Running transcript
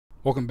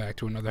Welcome back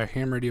to another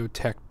ham radio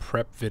tech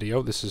prep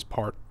video. This is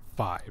part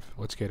 5.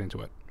 Let's get into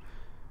it.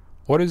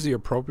 What is the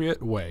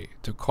appropriate way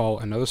to call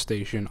another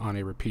station on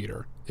a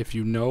repeater if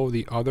you know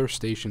the other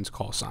station's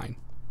call sign?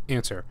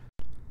 Answer: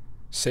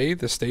 say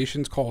the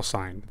station's call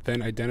sign,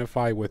 then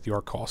identify with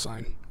your call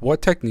sign.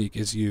 What technique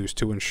is used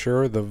to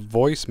ensure the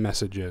voice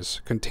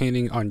messages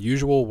containing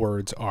unusual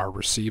words are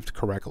received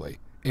correctly?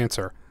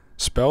 Answer: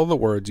 spell the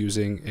words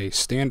using a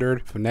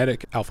standard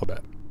phonetic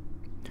alphabet.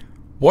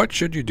 What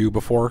should you do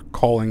before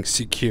calling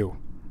CQ?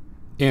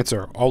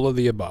 Answer: all of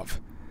the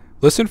above.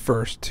 Listen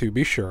first to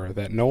be sure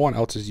that no one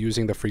else is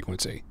using the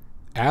frequency.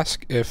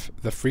 Ask if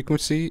the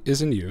frequency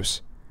is in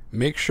use.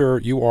 Make sure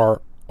you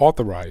are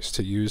authorized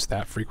to use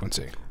that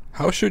frequency.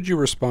 How should you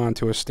respond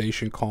to a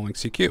station calling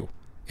CQ?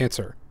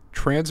 Answer: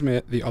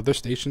 transmit the other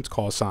station's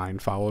call sign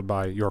followed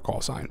by your call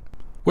sign.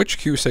 Which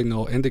Q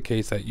signal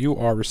indicates that you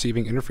are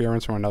receiving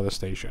interference from another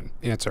station?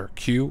 Answer: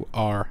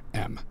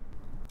 QRM.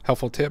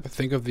 Helpful tip,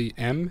 think of the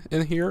M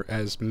in here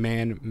as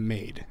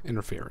man-made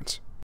interference.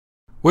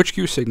 Which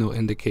Q signal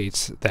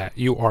indicates that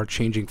you are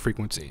changing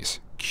frequencies?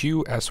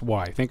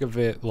 QSY. Think of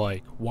it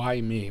like,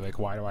 why me? Like,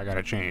 why do I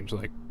gotta change?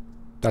 Like,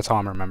 that's how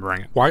I'm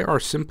remembering it. Why are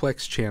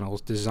simplex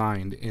channels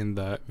designed in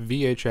the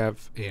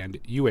VHF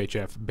and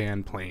UHF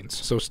band planes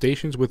so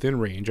stations within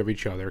range of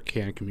each other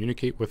can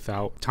communicate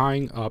without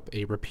tying up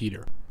a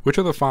repeater? Which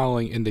of the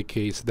following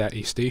indicates that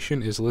a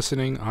station is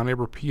listening on a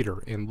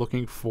repeater and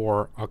looking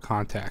for a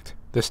contact?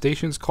 The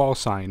station's call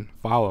sign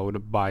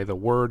followed by the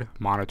word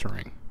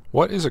monitoring.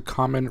 What is a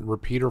common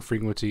repeater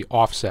frequency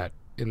offset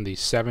in the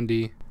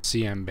 70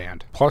 cm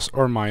band? Plus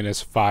or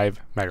minus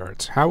 5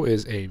 MHz. How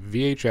is a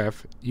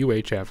VHF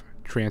UHF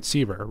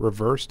transceiver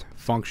reversed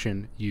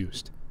function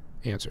used?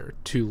 Answer: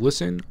 to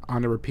listen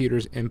on a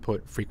repeater's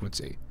input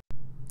frequency.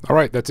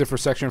 Alright, that's it for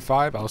section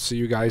 5. I'll see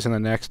you guys in the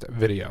next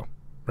video.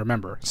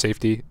 Remember,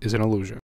 safety is an illusion.